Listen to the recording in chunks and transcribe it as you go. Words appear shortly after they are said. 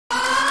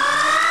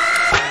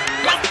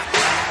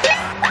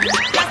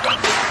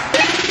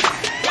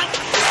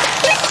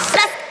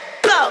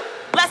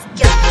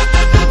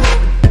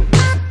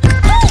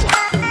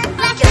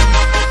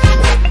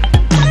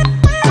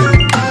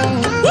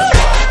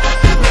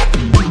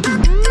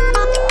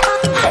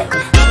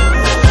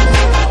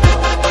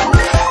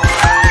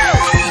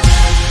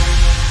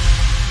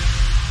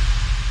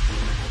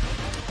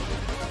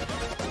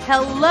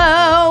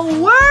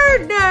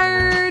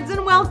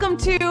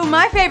to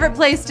my favorite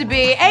place to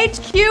be,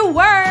 HQ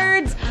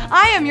Words.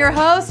 I am your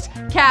host,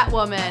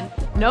 Catwoman.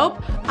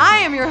 Nope, I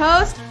am your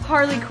host,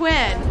 Harley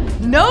Quinn.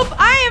 Nope,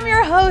 I am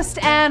your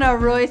host, Anna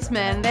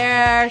Roisman.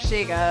 There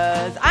she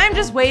goes. I'm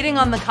just waiting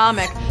on the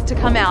comic to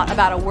come out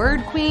about a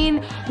word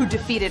queen who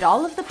defeated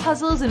all of the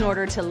puzzles in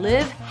order to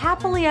live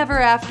happily ever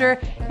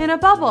after in a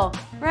bubble,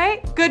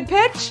 right? Good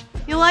pitch?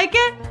 You like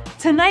it?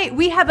 Tonight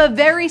we have a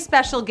very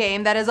special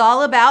game that is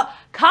all about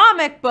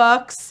comic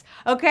books.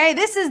 Okay,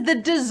 this is the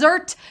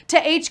dessert to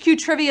HQ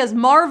Trivia's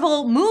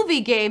Marvel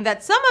movie game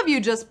that some of you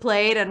just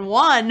played and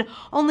won,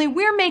 only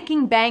we're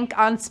making bank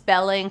on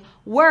spelling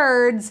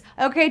words.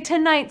 Okay,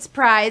 tonight's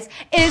prize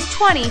is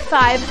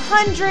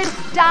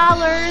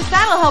 $2,500.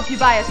 That'll help you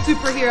buy a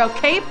superhero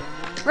cape,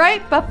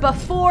 right? But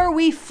before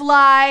we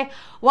fly,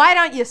 why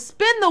don't you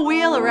spin the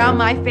wheel around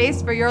my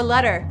face for your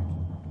letter?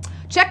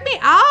 Check me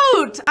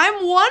out!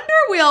 I'm Wonder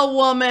Wheel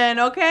Woman,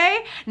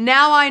 okay?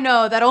 Now I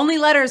know that only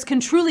letters can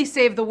truly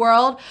save the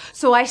world,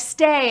 so I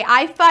stay,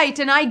 I fight,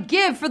 and I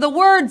give for the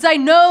words I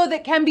know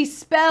that can be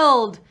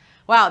spelled.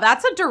 Wow,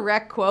 that's a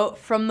direct quote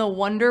from the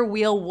Wonder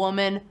Wheel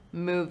Woman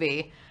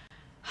movie.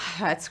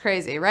 That's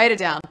crazy, write it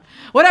down.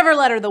 Whatever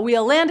letter the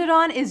wheel landed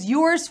on is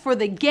yours for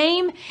the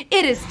game.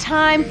 It is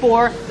time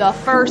for the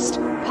first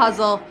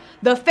puzzle.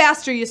 The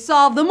faster you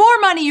solve, the more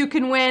money you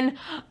can win.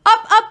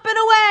 Up, up, and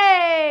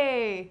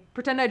away!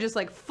 Pretend I just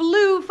like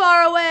flew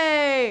far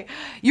away.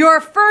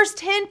 Your first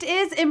hint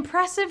is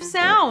impressive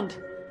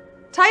sound.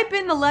 Type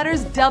in the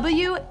letters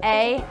W,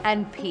 A,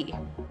 and P.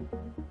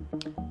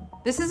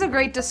 This is a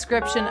great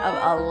description of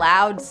a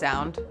loud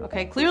sound.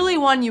 Okay, clearly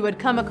one you would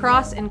come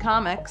across in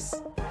comics.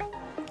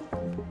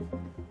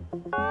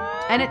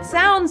 And it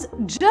sounds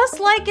just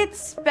like it's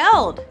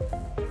spelled.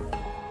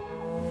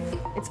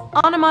 It's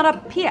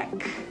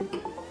onomatopoeic.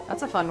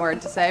 That's a fun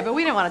word to say, but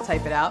we didn't want to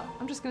type it out.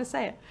 I'm just gonna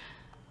say it.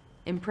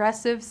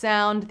 Impressive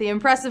sound. The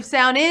impressive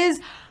sound is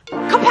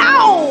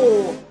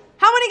kapow!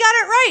 How many got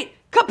it right?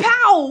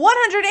 Kapow!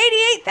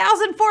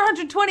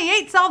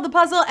 188,428 solved the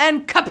puzzle,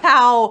 and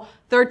kapow!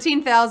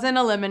 13,000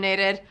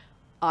 eliminated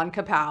on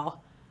kapow.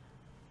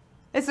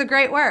 It's a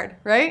great word,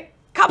 right?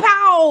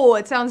 Kapow!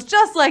 It sounds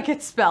just like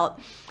it's spelled.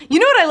 You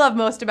know what I love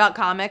most about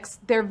comics?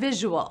 They're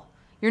visual.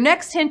 Your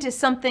next hint is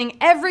something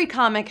every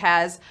comic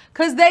has,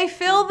 because they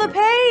fill the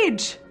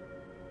page.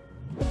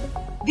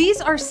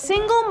 These are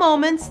single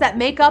moments that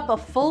make up a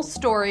full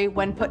story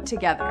when put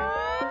together.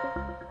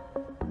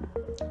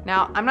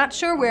 Now, I'm not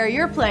sure where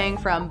you're playing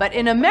from, but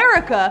in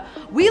America,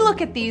 we look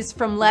at these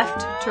from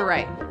left to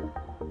right.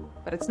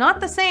 But it's not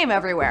the same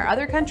everywhere.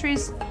 Other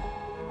countries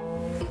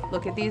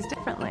look at these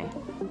differently.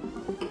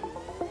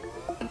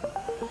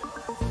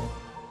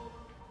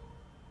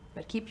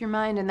 But keep your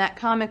mind in that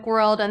comic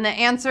world, and the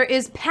answer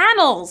is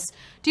panels.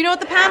 Do you know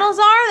what the panels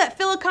are that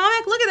fill a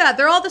comic? Look at that.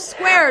 They're all the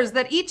squares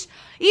that each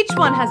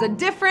one has a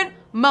different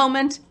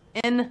moment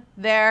in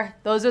there.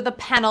 Those are the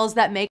panels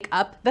that make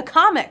up the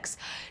comics.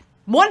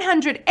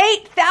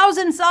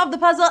 108,000 solved the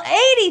puzzle,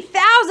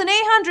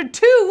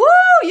 80,802.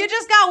 Woo! You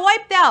just got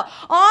wiped out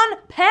on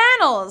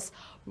panels.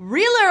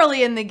 Real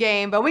early in the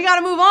game, but we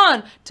gotta move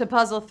on to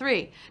puzzle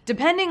 3.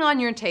 Depending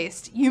on your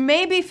taste, you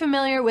may be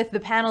familiar with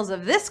the panels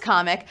of this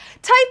comic.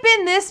 Type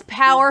in this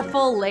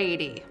powerful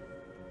lady.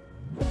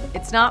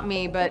 It's not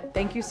me, but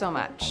thank you so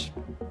much.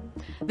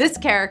 This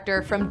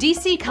character from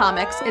DC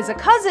Comics is a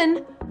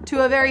cousin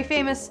to a very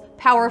famous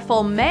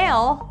powerful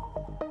male.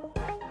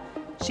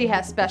 She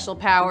has special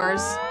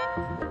powers.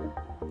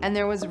 And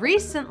there was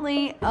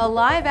recently a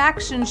live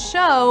action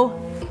show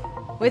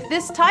with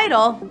this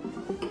title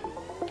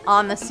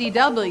on the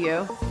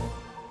CW.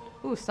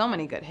 Ooh, so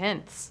many good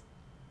hints.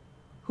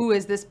 Who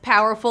is this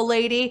powerful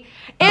lady?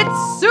 It's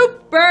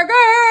Supergirl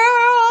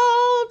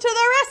to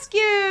the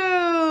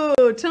rescue!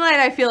 Tonight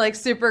I feel like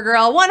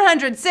Supergirl.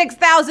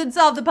 106,000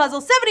 solved the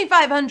puzzle,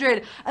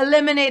 7,500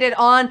 eliminated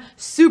on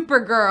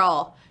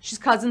Supergirl. She's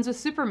cousins with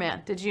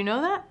Superman. Did you know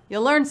that?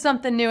 You'll learn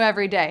something new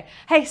every day.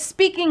 Hey,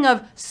 speaking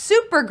of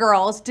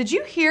Supergirls, did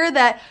you hear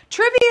that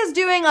Trivia is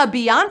doing a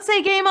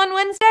Beyonce game on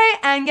Wednesday?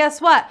 And guess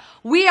what?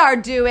 We are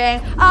doing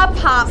a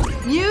pop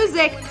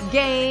music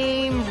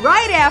game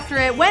right after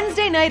it,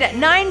 Wednesday night at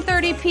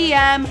 9:30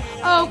 p.m.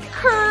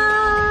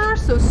 Okay,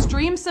 so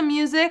stream some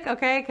music,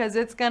 okay? Because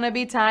it's gonna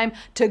be time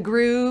to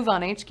groove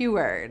on HQ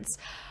Words.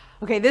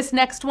 Okay, this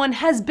next one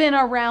has been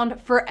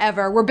around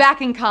forever. We're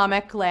back in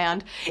comic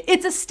land.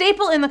 It's a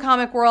staple in the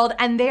comic world,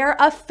 and they're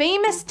a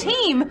famous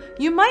team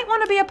you might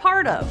want to be a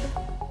part of.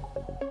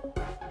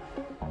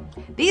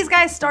 These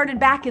guys started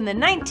back in the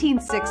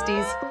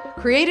 1960s,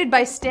 created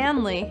by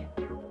Stan Lee.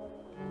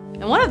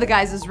 And one of the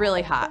guys is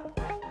really hot.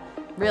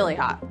 Really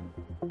hot.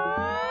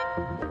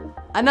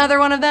 Another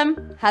one of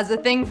them has a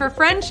thing for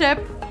friendship.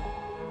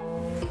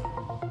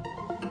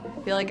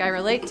 I feel like I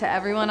relate to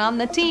everyone on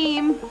the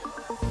team.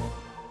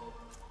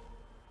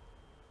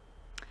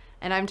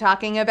 And I'm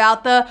talking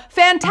about the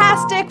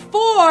Fantastic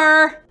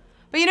Four.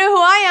 But you know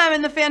who I am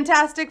in the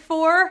Fantastic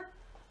Four?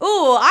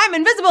 Ooh, I'm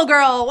Invisible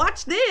Girl.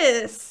 Watch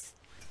this.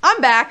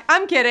 I'm back.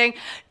 I'm kidding.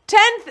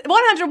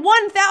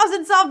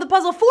 101,000 solved the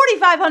puzzle,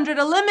 4,500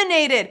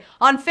 eliminated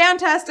on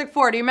Fantastic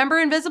Four. Do you remember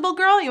Invisible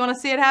Girl? You want to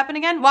see it happen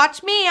again?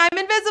 Watch me, I'm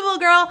Invisible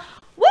Girl.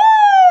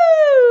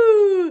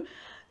 Woo!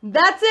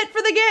 That's it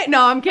for the game.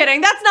 No, I'm kidding.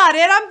 That's not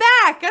it. I'm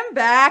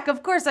back.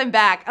 Of course I'm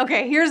back.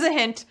 Okay, here's a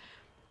hint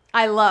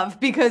I love,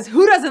 because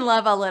who doesn't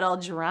love a little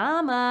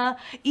drama,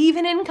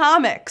 even in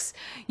comics?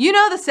 You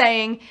know the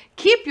saying,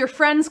 keep your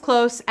friends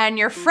close and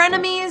your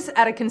frenemies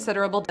at a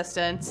considerable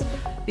distance.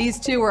 These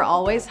two were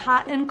always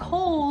hot and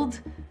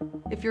cold.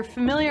 If you're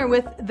familiar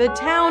with the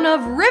town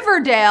of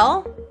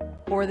Riverdale,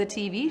 or the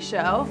TV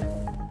show,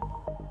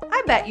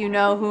 I bet you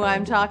know who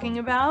I'm talking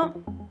about.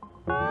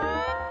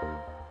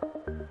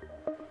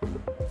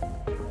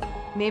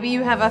 Maybe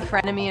you have a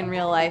frenemy in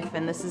real life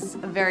and this is a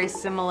very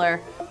similar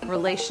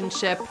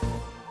relationship.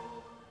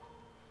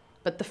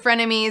 But the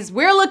frenemies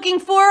we're looking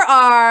for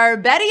are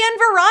Betty and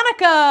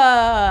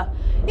Veronica.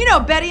 You know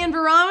Betty and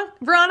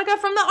Veronica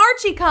from the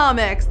Archie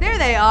comics. There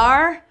they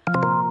are.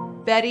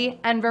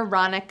 Betty and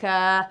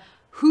Veronica.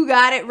 Who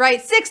got it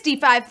right?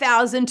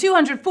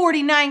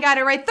 65,249 got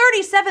it right.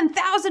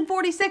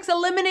 37,046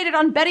 eliminated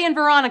on Betty and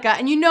Veronica.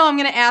 And you know I'm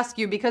gonna ask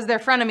you, because they're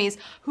frenemies,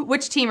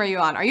 which team are you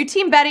on? Are you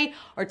Team Betty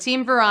or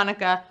Team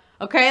Veronica?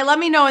 Okay, let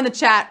me know in the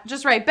chat.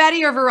 Just write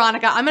Betty or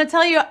Veronica. I'm gonna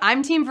tell you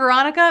I'm Team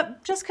Veronica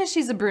just because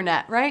she's a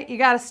brunette, right? You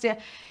gotta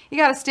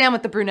stand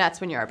with the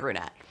brunettes when you're a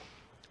brunette.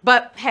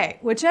 But hey,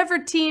 whichever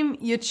team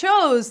you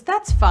chose,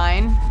 that's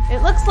fine.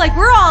 It looks like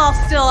we're all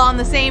still on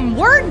the same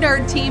word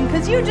nerd team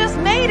because you just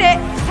made it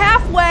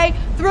halfway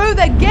through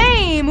the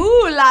game.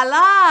 Ooh la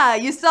la.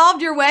 You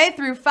solved your way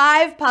through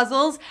 5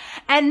 puzzles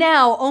and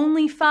now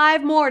only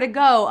 5 more to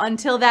go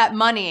until that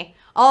money.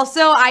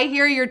 Also, I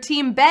hear you're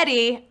Team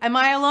Betty. Am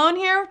I alone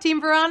here?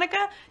 Team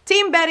Veronica?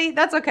 Team Betty,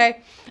 that's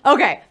okay.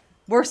 Okay,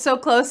 we're so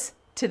close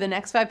to the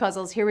next 5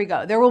 puzzles. Here we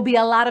go. There will be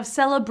a lot of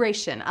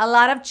celebration, a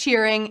lot of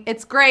cheering.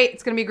 It's great.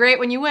 It's gonna be great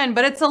when you win,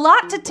 but it's a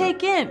lot to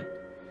take in,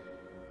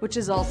 which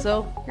is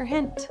also your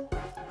hint.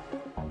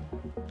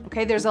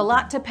 Okay, there's a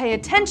lot to pay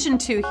attention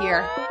to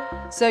here.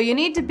 So you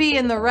need to be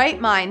in the right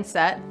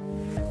mindset.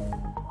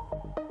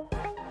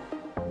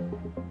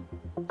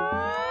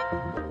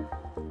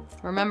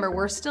 Remember,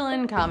 we're still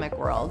in comic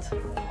world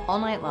all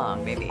night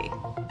long, baby.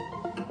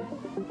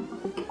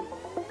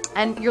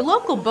 And your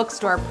local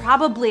bookstore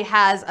probably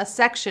has a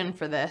section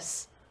for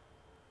this.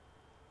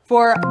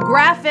 For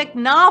graphic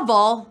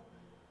novel.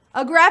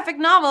 A graphic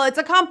novel, it's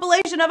a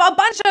compilation of a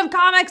bunch of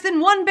comics in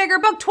one bigger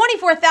book.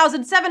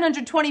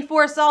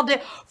 24,724 solved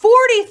it.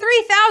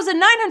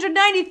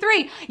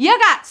 43,993. You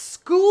got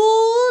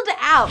schooled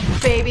out,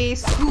 baby.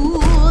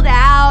 Schooled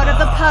out of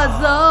the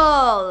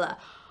puzzle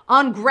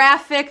on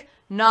graphic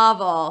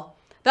novel.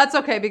 That's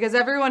okay, because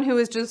everyone who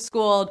is just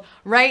schooled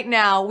right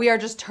now, we are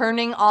just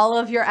turning all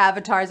of your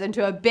avatars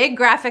into a big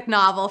graphic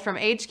novel from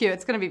HQ.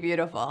 It's gonna be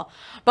beautiful.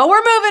 But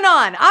we're moving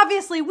on.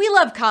 Obviously, we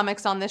love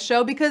comics on this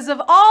show because of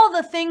all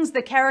the things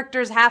the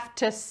characters have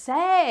to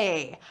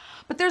say.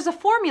 But there's a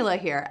formula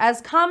here,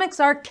 as comics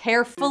are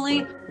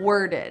carefully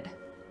worded.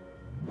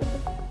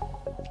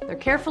 They're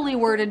carefully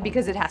worded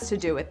because it has to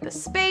do with the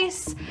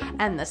space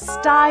and the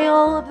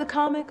style of the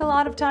comic a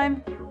lot of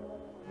time.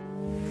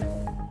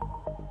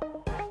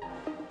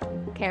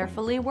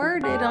 Carefully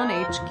worded on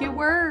HQ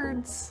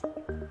Words.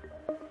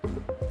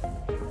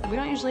 We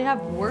don't usually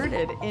have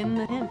worded in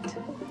the hint.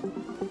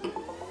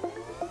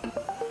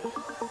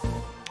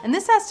 And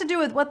this has to do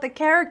with what the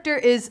character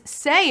is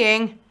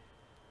saying.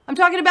 I'm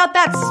talking about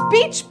that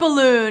speech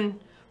balloon.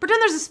 Pretend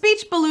there's a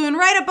speech balloon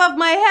right above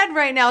my head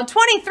right now.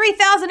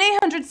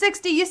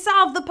 23,860, you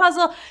solved the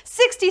puzzle.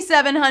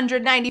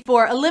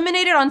 6,794,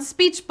 eliminated on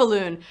speech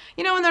balloon.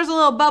 You know when there's a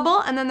little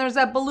bubble and then there's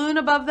that balloon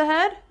above the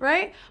head,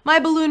 right? My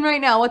balloon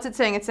right now, what's it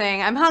saying? It's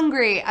saying, I'm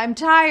hungry, I'm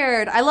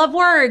tired, I love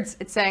words.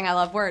 It's saying, I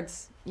love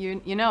words. You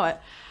know it.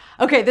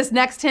 Okay, this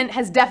next hint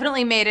has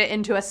definitely made it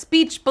into a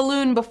speech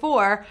balloon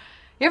before.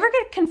 You ever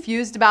get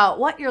confused about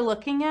what you're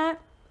looking at?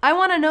 I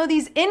want to know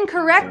these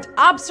incorrect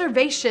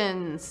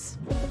observations.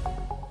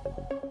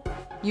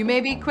 You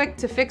may be quick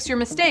to fix your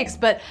mistakes,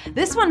 but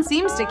this one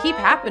seems to keep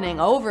happening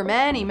over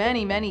many,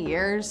 many, many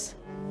years.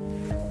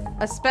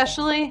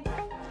 Especially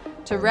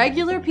to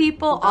regular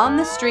people on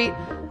the street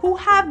who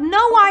have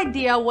no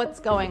idea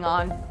what's going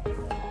on.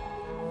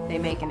 They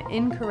make an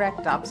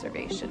incorrect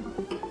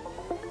observation.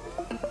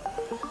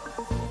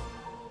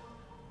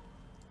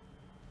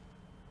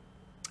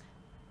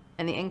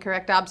 And the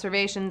incorrect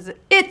observations,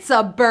 it's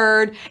a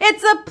bird,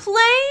 it's a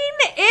plane,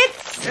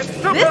 it's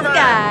Superman. This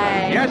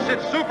guy. Yes,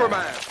 it's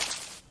Superman.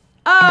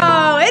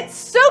 Oh, it's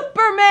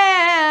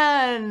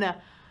Superman!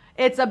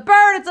 It's a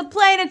bird, it's a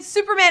plane, it's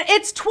Superman.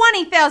 It's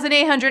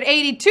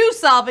 20,882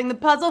 solving the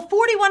puzzle,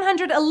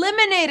 4,100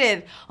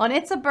 eliminated on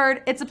it's a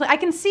bird, it's a plane. I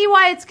can see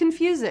why it's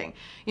confusing.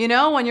 You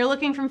know, when you're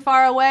looking from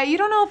far away, you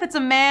don't know if it's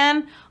a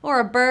man or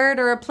a bird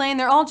or a plane.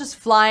 They're all just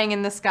flying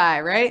in the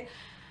sky, right?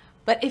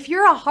 But if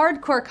you're a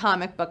hardcore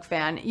comic book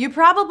fan, you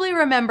probably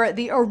remember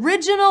the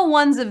original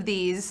ones of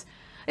these.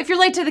 If you're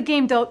late to the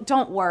game,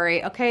 don't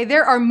worry, okay?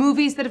 There are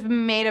movies that have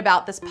been made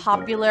about this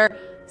popular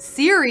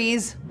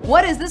series.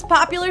 What is this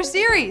popular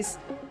series?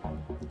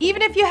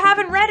 Even if you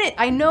haven't read it,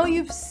 I know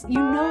you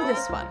know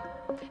this one.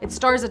 It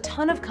stars a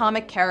ton of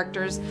comic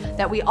characters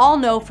that we all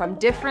know from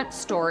different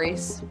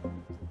stories.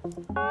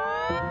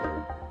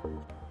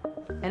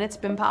 And it's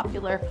been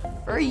popular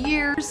for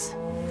years.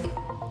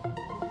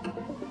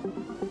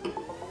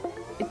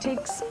 It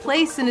takes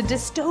place in a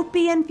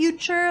dystopian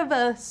future of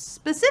a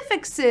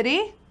specific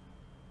city.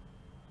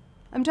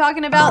 I'm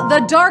talking about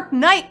The Dark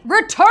Knight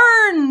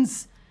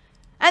Returns!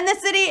 And the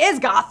city is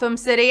Gotham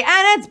City,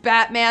 and it's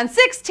Batman.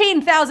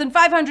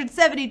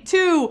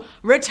 16,572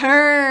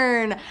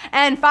 return,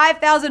 and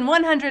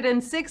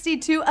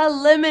 5,162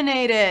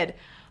 eliminated.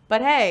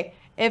 But hey,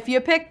 if you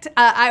picked,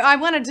 I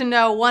wanted to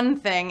know one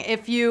thing.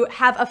 If you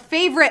have a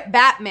favorite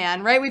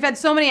Batman, right? We've had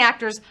so many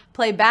actors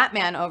play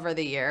Batman over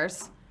the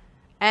years.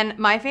 And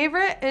my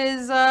favorite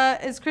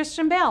is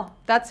Christian Bale.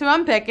 That's who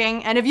I'm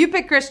picking. And if you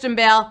pick Christian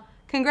Bale,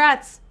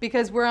 congrats,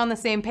 because we're on the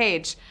same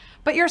page.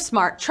 But you're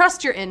smart,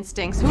 trust your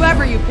instincts,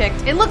 whoever you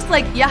picked. It looks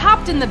like you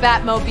hopped in the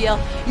Batmobile,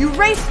 you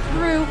raced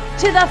through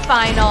to the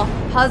final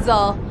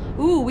puzzle.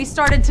 Ooh, we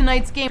started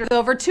tonight's game with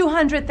over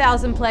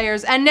 200,000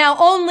 players, and now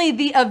only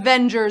the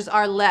Avengers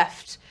are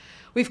left.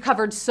 We've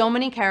covered so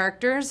many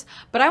characters,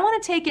 but I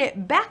want to take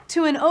it back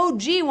to an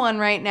OG one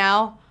right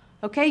now.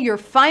 Okay, your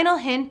final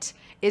hint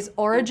is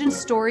origin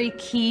story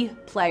key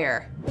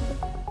player.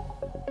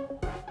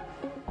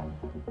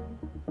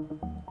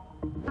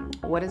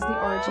 What is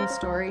the origin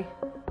story?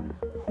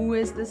 Who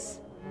is this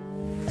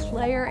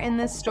player in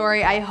this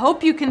story? I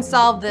hope you can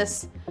solve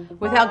this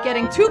without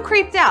getting too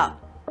creeped out.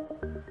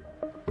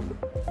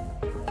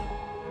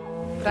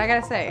 But I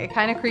gotta say, it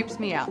kind of creeps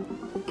me out.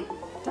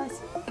 It does.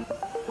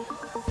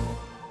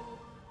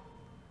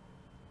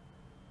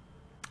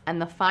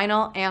 And the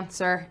final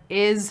answer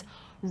is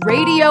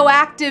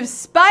Radioactive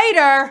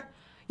Spider.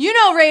 You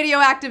know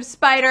Radioactive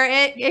Spider,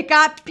 it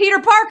got Peter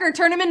Parker,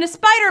 turned him into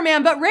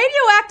Spider-Man, but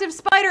Radioactive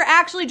Spider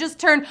actually just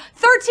turned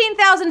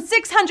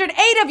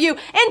 13,608 of you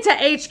into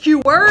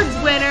HQ Words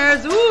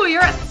winners. Ooh,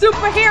 you're a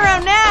superhero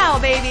now,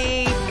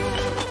 baby.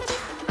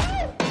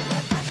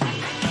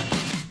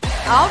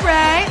 All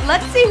right,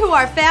 let's see who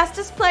our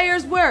fastest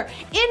players were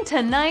in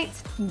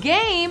tonight's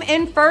game.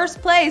 In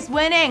first place,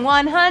 winning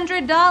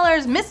 $100,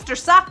 Mr.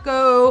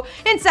 Sacco.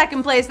 In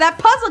second place, that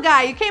puzzle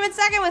guy, you came in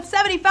second with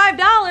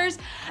 $75.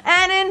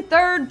 And in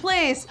third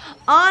place,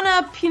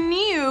 Anna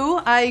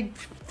Pinu, I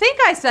think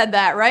I said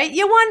that right,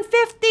 you won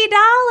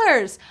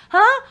 $50,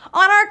 huh?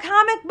 On our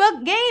comic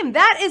book game.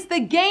 That is the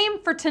game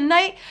for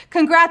tonight.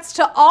 Congrats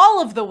to all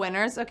of the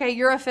winners. Okay,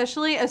 you're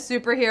officially a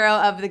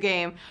superhero of the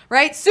game,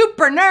 right?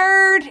 Super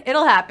nerd.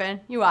 It'll happen.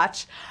 You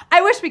watch.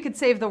 I wish we could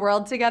save the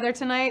world together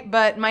tonight,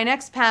 but my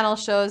next panel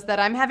shows that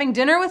I'm having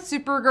dinner with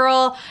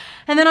Supergirl,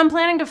 and then I'm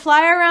planning to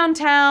fly around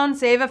town,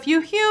 save a few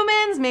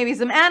humans, maybe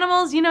some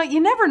animals. You know, you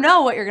never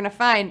know what you're gonna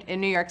find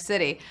in New York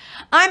City.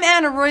 I'm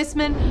Anna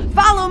Roisman.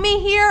 Follow me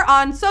here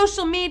on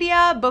social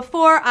media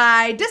before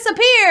I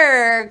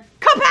disappear.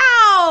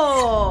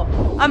 Kapow!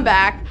 I'm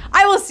back.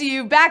 I will see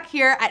you back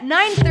here at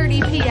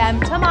 9:30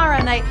 p.m.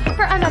 tomorrow night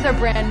for another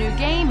brand new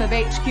game of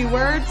HQ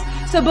Words.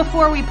 So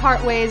before we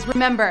part ways,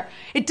 remember,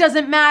 it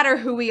doesn't matter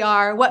who we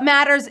are. What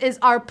matters is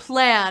our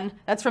plan.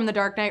 That's from The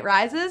Dark Knight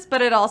Rises,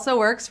 but it also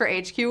works for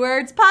HQ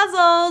Words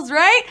puzzles,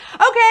 right?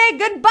 Okay,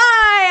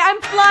 goodbye. I'm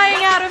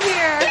flying out of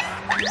here.